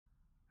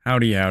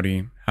Howdy,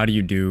 howdy. How do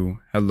you do?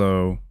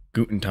 Hello,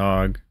 guten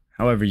tag,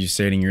 however you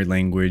say it in your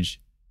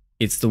language.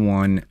 It's the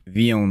one,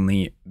 the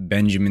only,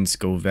 Benjamin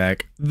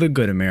Scovach, the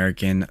good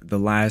American, the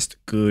last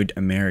good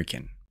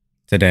American.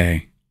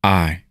 Today,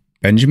 I,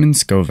 Benjamin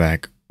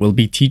Scovach, will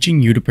be teaching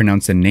you to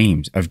pronounce the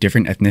names of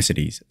different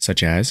ethnicities,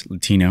 such as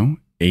Latino,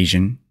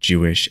 Asian,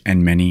 Jewish,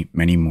 and many,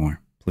 many more.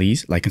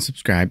 Please like and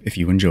subscribe if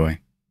you enjoy.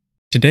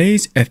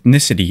 Today's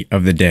ethnicity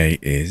of the day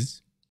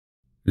is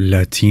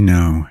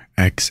Latino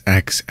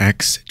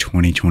XXX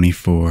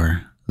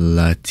 2024.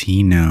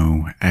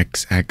 Latino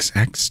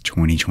XXX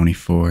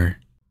 2024.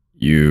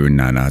 You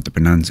know how to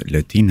pronounce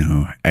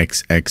Latino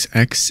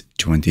XXX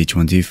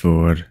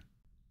 2024.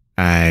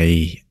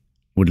 I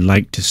would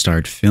like to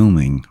start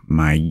filming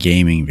my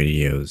gaming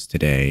videos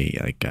today,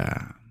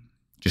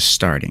 just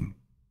starting.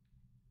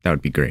 That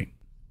would be great.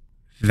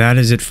 That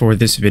is it for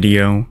this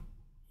video.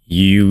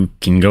 You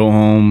can go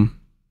home.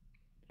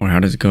 Or how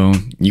does it go?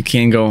 You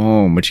can go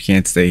home, but you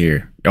can't stay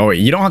here. Oh, wait,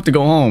 you don't have to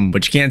go home,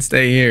 but you can't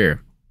stay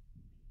here.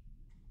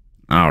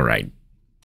 All right.